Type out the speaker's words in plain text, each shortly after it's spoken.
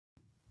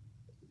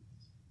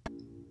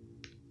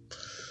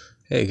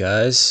Hey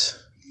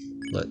guys,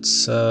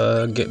 let's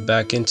get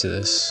back into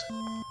this.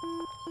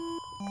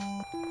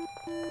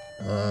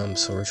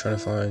 So we're trying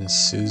to find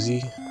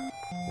Susie.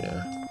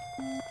 Yeah.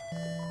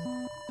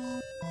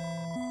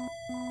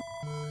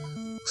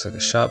 Looks like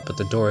a shop, but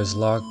the door is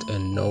locked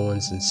and no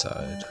one's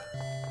inside.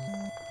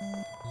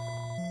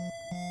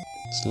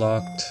 It's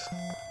locked.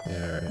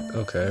 Yeah, right.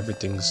 Okay,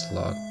 everything's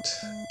locked.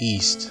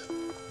 East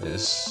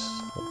is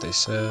what they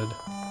said.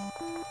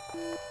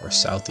 Or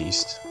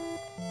southeast.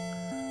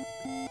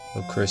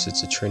 Oh, Chris,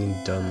 it's a training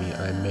dummy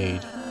I made.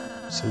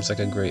 Seems like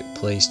a great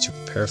place to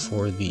prepare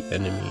for the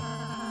enemy.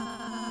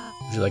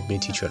 Would you like me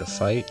to teach you how to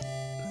fight?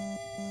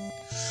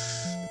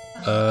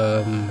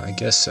 I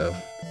guess so.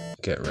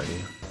 Get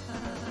ready.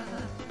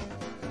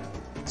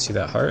 See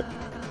that heart?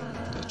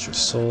 That's your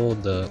soul,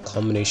 the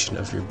culmination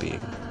of your being.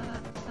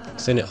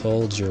 Within it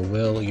holds your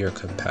will, your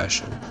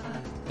compassion,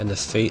 and the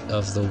fate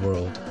of the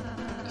world.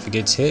 If it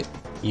gets hit,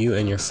 you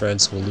and your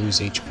friends will lose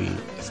HP.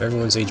 If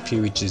everyone's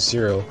HP reaches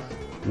 0,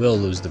 we'll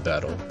lose the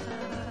battle.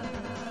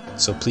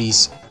 So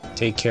please,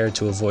 take care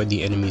to avoid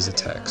the enemy's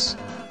attacks.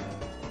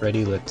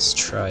 Ready? Let's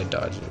try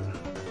dodging.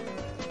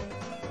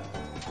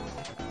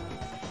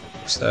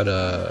 What's that,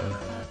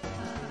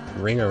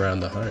 ring around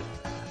the heart?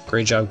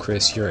 Great job,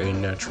 Chris. You're a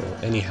natural.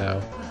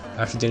 Anyhow,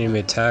 after the enemy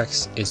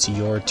attacks, it's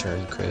your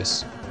turn,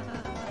 Chris.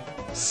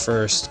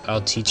 First,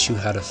 I'll teach you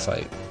how to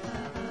fight.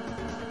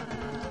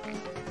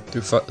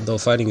 Though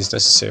fighting is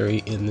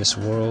necessary in this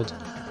world,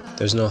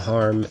 there's no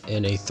harm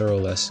in a thorough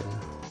lesson.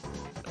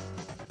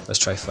 Let's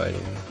try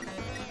fighting.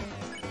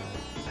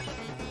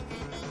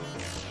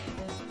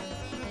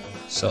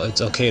 So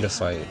it's okay to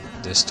fight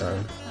this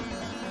time.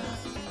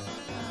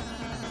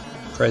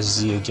 Press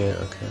Z again,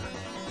 okay.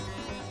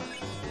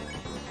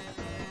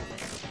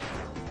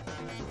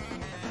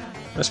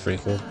 That's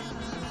pretty cool.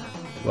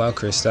 Wow,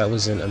 Chris, that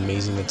was an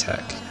amazing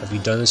attack. Have you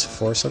done this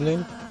before or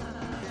something?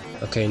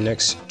 Okay,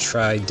 next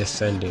try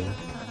defending.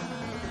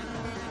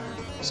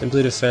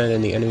 Simply defend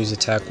and the enemy's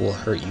attack will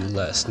hurt you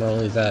less. Not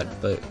only that,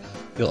 but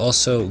you'll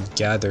also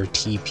gather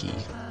TP.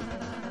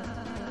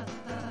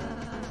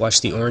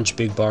 Watch the orange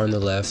big bar on the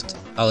left.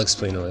 I'll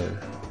explain it later.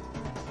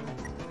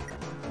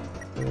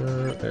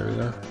 There we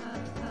go.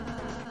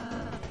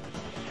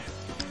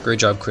 Great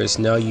job, Chris.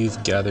 Now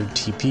you've gathered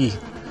TP.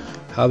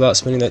 How about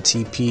spending that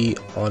TP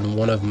on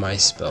one of my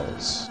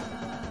spells?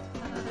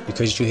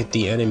 Because you hit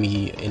the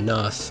enemy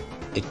enough,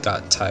 it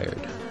got tired.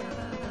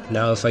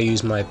 Now if I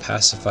use my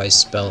pacify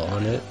spell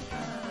on it,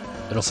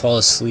 it'll fall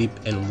asleep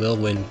and will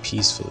win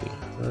peacefully.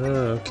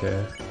 Oh,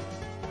 okay.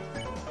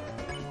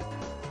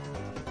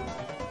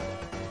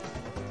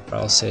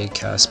 I'll say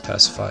cast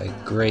pacify.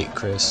 Great,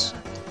 Chris.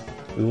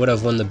 We would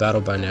have won the battle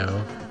by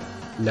now.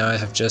 Now I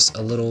have just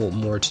a little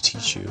more to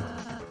teach you.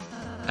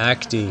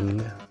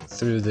 Acting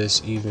through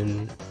this,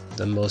 even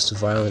the most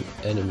violent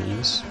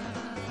enemies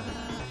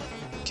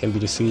can be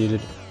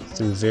defeated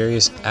through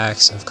various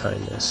acts of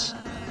kindness.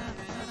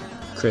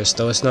 Chris,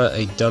 though it's not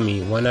a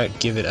dummy, why not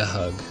give it a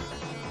hug?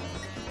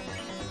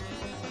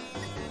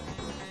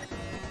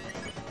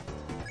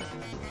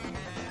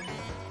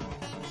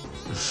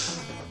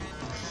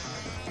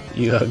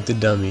 You hug the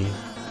dummy.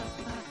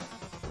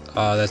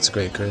 Ah, that's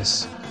great,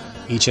 Chris.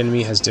 Each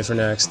enemy has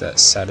different acts that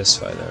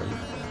satisfy them.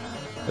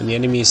 When the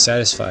enemy is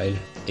satisfied,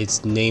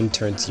 its name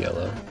turns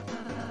yellow.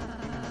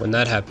 When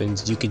that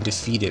happens, you can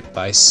defeat it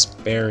by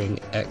sparing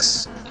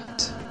X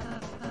it.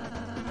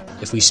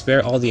 If we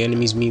spare all the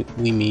enemies we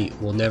meet,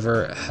 we'll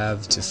never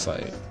have to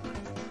fight.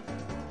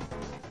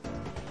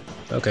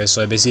 Okay,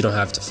 so I basically don't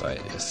have to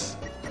fight if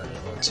I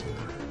don't want to.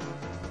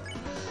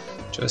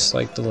 Just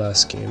like the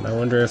last game. I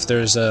wonder if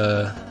there's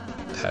a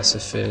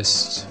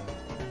pacifist.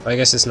 I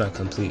guess it's not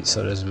complete,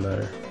 so it doesn't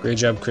matter. Great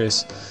job,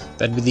 Chris.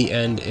 That'd be the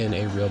end in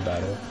a real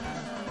battle.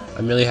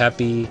 I'm really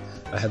happy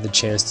I had the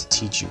chance to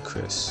teach you,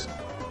 Chris.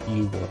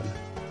 You won.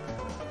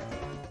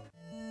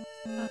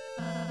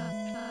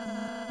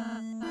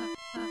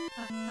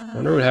 I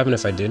wonder what would happen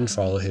if I didn't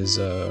follow his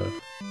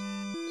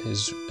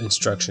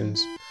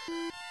instructions.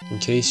 In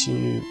case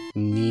you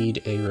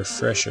need a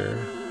refresher,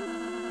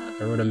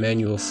 I wrote a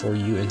manual for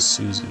you and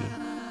Susie.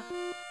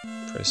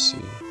 Press C.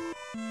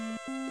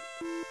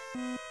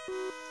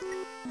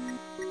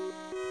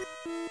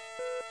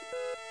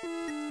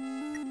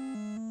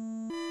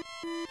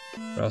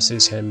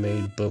 Ross's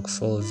handmade book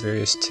full of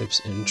various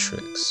tips and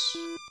tricks.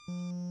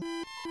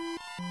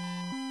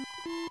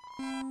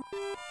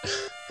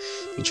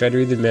 You tried to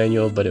read the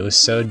manual, but it was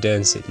so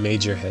dense it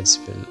made your head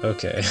spin.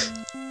 Okay.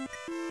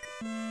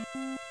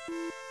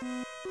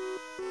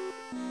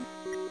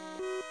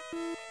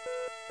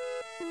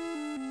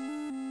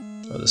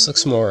 Oh, this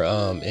looks more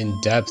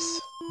in depth.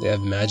 They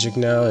have magic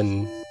now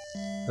and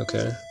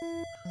okay.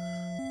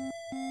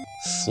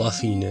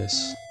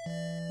 Fluffiness.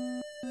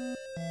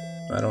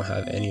 I don't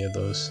have any of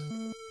those.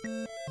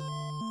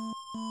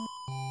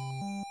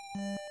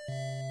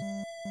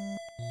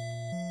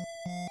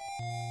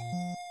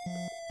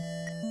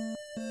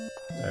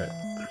 Alright.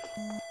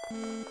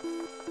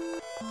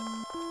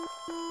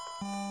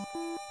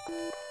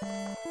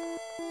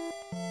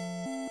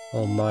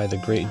 Oh my, the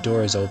great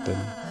door is open.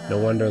 No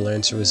wonder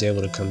Lancer was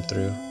able to come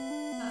through.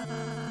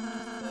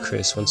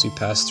 Chris, once we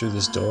pass through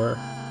this door,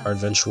 our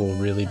adventure will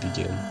really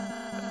begin.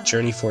 A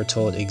journey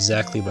foretold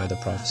exactly by the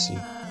prophecy.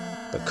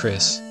 But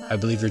Chris, I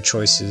believe your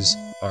choices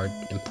are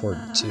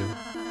important too.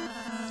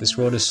 This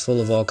world is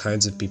full of all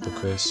kinds of people,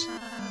 Chris.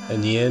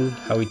 In the end,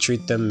 how we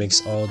treat them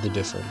makes all the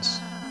difference.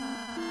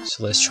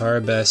 So let's try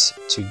our best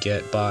to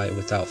get by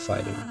without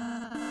fighting.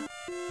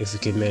 If we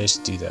can manage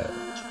to do that.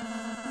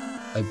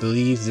 I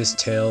believe this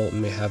tale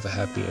may have a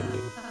happy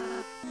ending.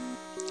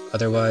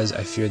 Otherwise,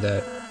 I fear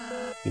that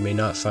we may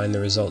not find the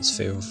results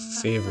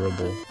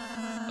favorable.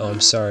 Oh, I'm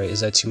sorry,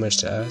 is that too much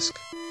to ask?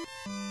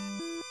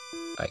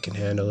 I can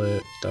handle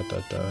it. ...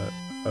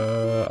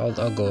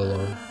 I'll go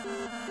alone.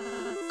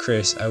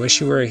 Chris, I wish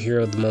you were a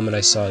hero the moment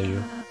I saw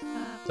you.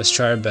 Let's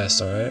try our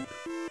best, alright?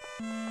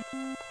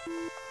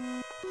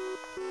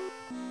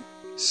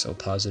 So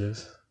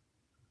positive.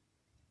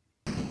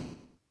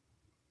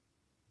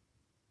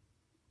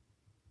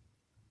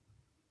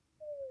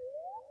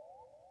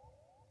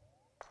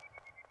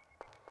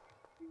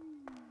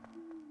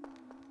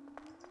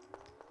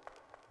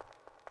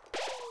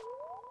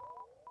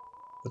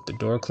 With the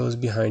door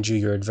closed behind you,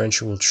 your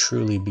adventure will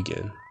truly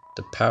begin.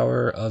 The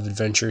power of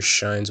adventure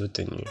shines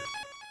within you.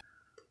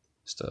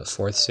 It's the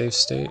 4th save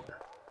state.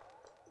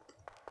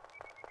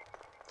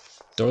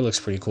 Door looks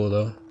pretty cool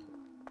though.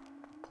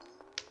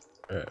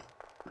 Alright.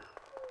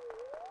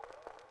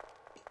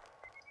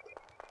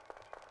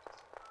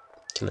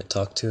 Can I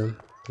talk to him?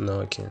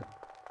 No, I can't.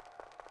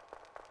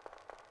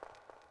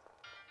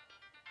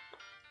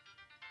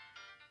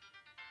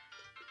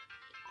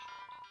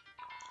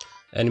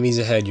 Enemies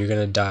ahead, you're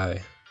gonna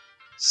die.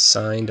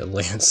 Signed,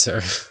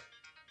 Lancer.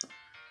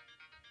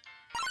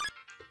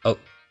 Oh.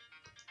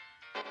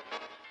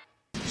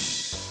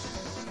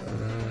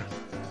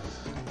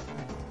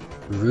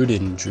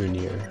 Rudin drew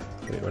near.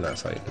 Wait, we're not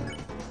fighting.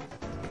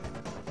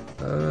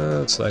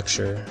 Let's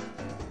lecture.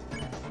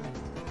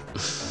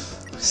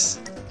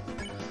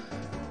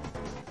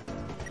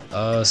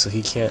 Oh, so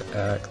he can't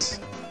act.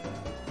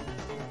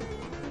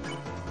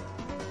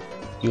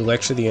 You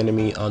lecture the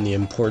enemy on the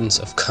importance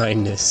of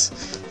kindness.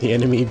 The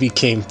enemy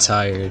became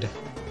tired.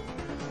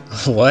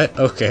 What?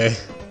 Okay.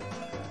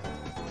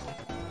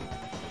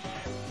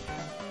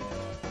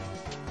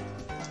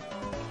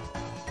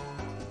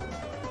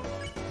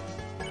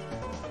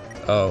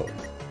 Oh.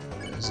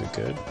 Is it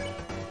good?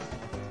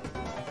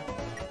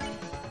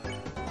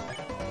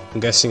 I'm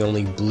guessing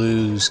only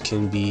blues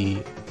can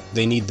be...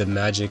 They need the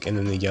magic and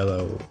then the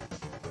yellow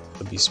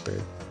will be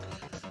spared.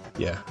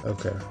 Yeah,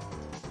 okay.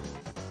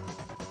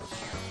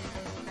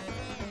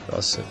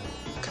 Also,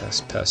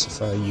 cast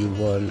Pacify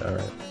U1,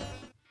 alright.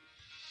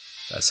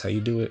 That's how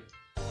you do it.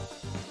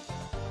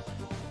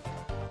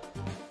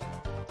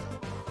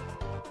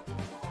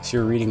 If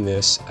you're reading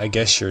this, I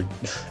guess you're...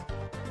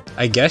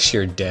 I guess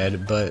you're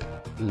dead, but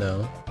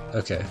no.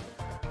 Okay.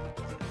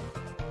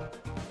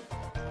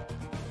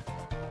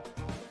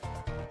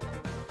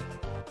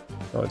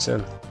 Oh, it's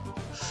him.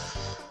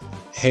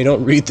 Hey,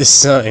 don't read the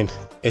sign.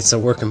 It's a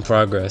work in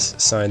progress.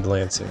 Signed,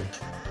 Lancer.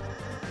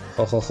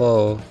 Ho ho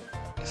ho.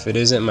 If it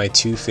isn't my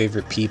 2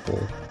 favorite people.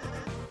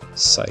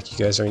 Psych, you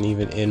guys aren't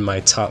even in my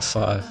top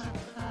 5.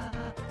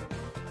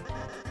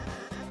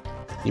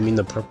 You mean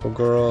the purple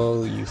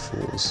girl? You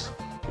fools.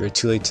 You were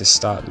too late to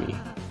stop me.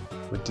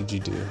 What did you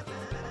do?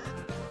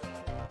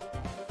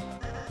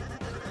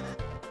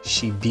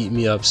 She beat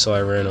me up, so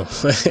I ran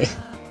away.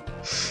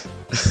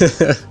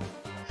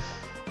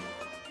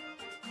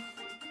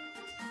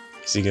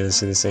 Is he gonna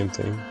say the same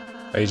thing?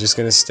 Are you just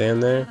gonna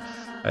stand there?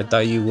 I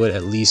thought you would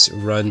at least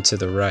run to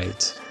the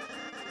right.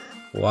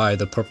 Why?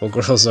 The purple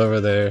girl's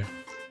over there.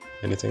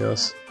 Anything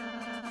else?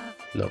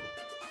 Nope.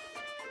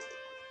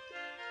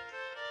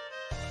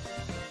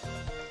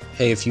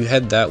 Hey, if you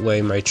head that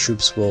way, my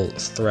troops will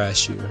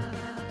thrash you.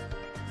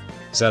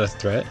 Is that a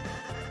threat?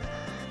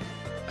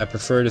 I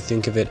prefer to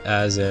think of it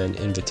as an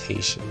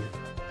invitation.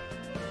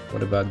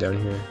 What about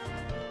down here?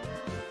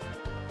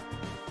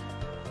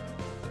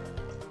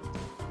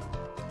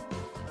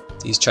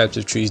 These types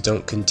of trees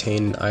don't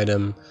contain an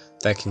item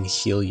that can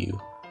heal you.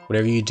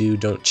 Whatever you do,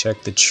 don't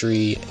check the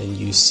tree and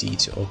use C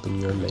to open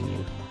your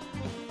menu.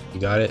 You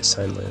got it?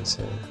 Signed,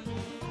 Lancer.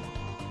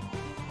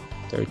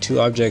 There are 2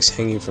 objects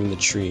hanging from the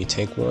tree.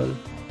 Take one.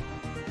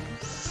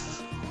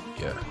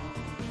 Yeah.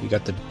 You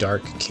got the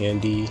dark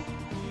candy.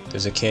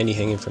 There's a candy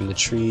hanging from the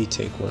tree.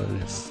 Take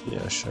one.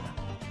 Yeah, sure.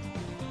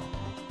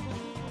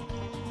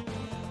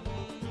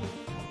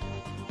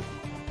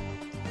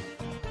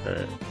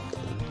 Alright.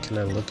 Can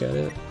I look at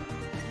it?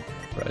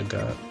 What I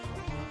got?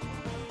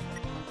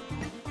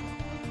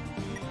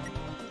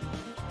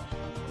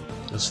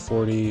 There's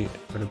 40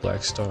 for the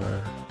black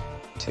star.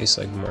 Tastes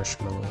like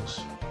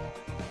marshmallows.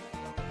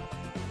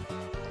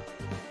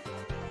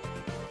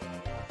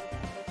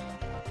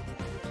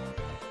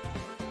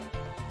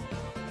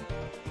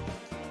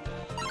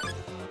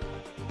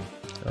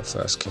 How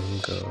fast can you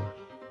go?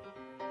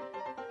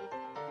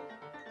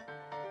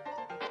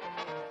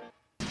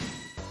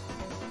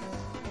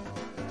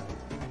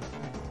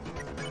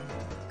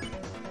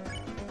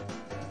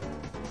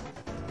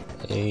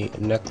 A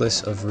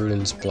necklace of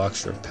runes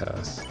blocks your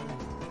path.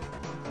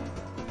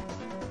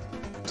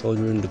 Told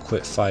Rune to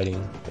quit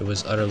fighting. It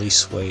was utterly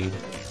swayed.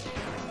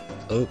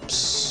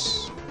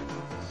 Oops.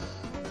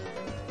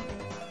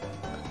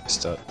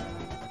 Messed up.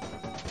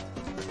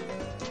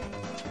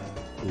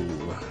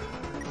 Ooh.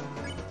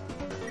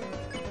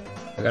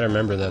 I gotta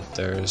remember that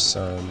there's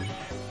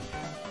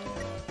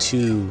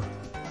 2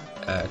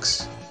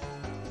 acts.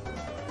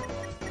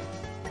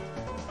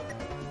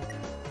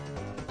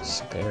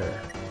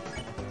 Spare.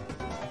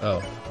 Oh,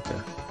 okay.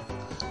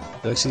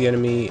 He looks at the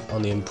enemy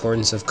on the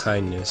importance of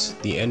kindness.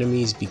 The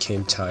enemies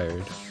became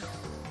tired.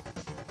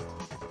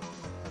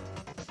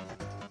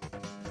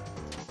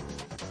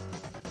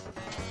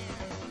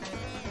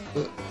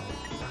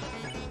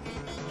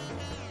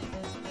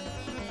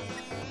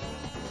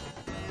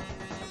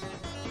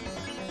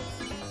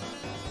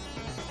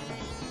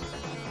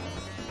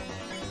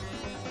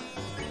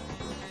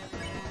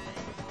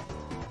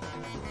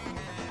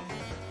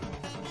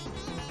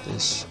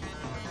 This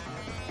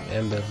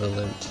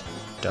ambivalent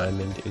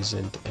diamond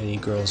isn't any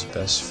girl's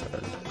best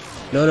friend.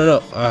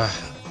 No. I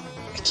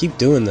keep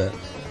doing that.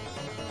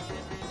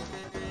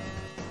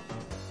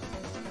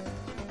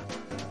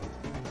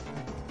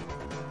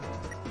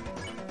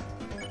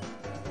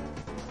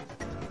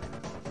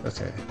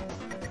 Okay.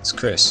 It's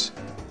Chris.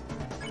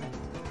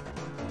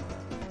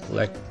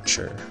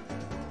 Lecture.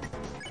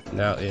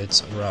 Now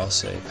it's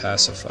Ralse.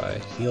 Pacify.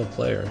 Heal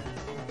player.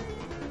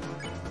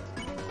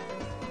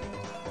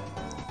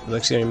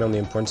 Lecturing on the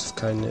importance of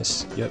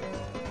kindness. Yep.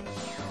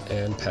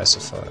 And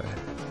pacify.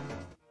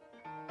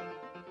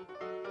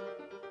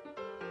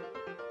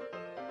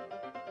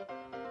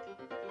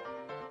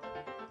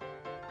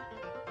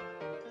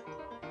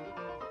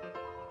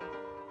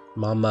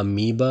 Mama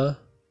Miba,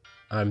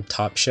 I'm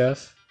top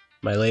chef.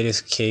 My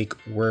latest cake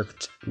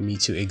worked me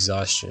to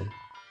exhaustion.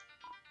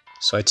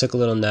 So I took a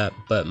little nap,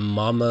 but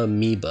Mama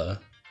Miba,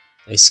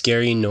 a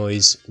scary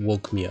noise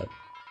woke me up.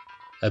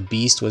 A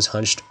beast was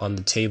hunched on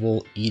the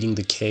table, eating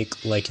the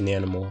cake like an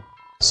animal.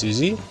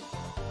 Susie?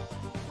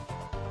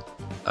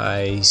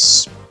 I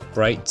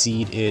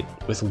spritzied it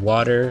with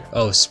water.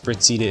 Oh,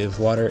 spritzied it with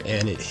water,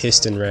 and it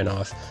hissed and ran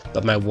off.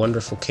 But my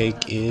wonderful cake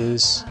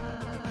is...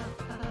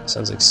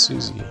 Sounds like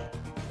Susie.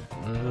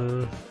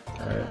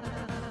 Alright.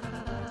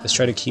 Let's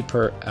try to keep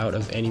her out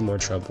of any more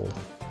trouble.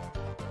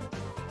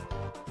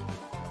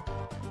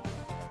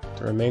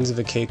 The remains of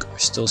the cake are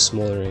still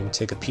smoldering.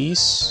 Take a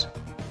piece.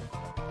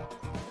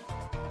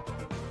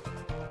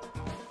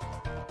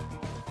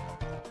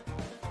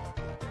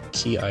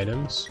 Key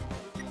items.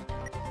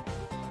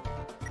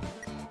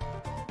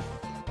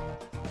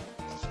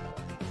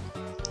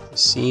 It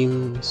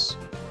seems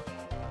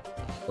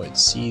what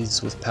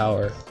seethes with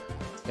power.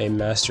 A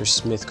master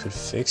smith could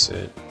fix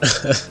it.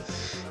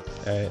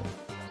 Alright,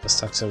 let's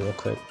talk to him real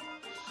quick.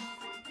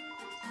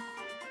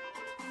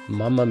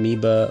 Mama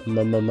Miba,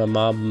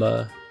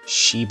 Mama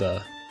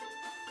Shiba.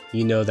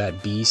 You know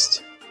that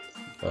beast?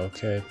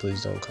 Okay,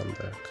 please don't come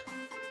back.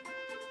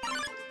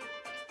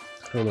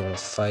 I don't want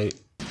to fight.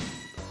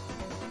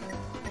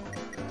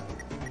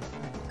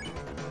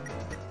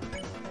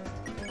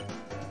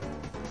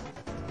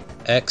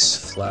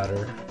 X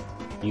flatter.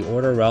 You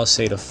order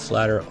Ralse to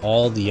flatter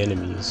all the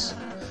enemies.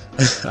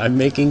 I'm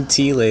making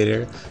tea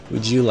later.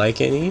 Would you like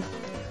any?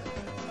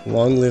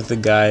 Long live the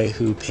guy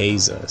who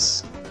pays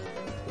us.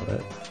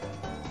 What?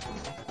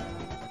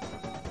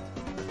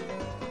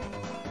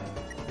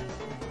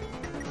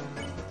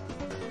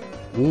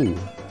 Ooh.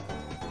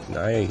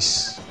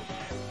 Nice.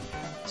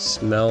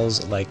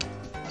 Smells like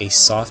a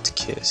soft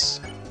kiss.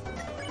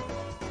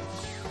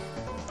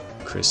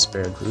 Chris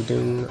spared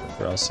Rugen,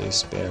 Ralse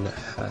span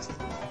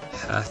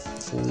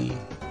Hathly.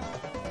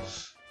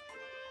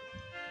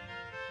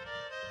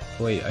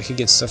 Wait, I could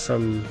get stuff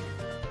from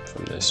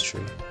this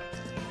tree.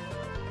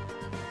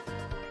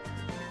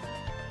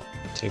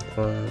 Take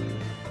one.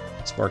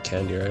 It's more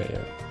candy, right?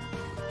 Yeah.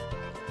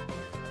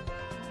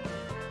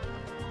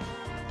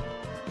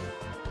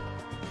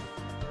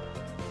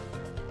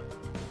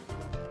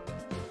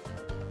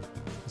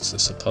 Is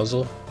this a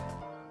puzzle?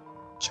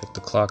 Check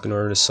the clock. In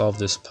order to solve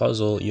this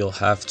puzzle, you'll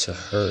have to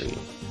hurry.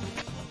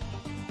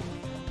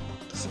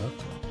 What the fuck?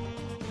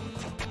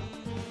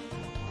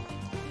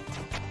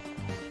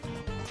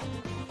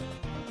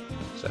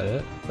 Is that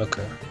it?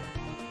 Okay.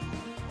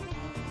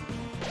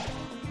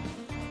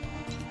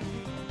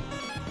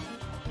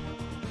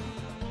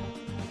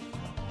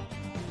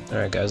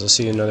 Alright guys, I'll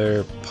see you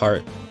another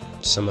part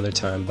some other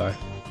time. Bye.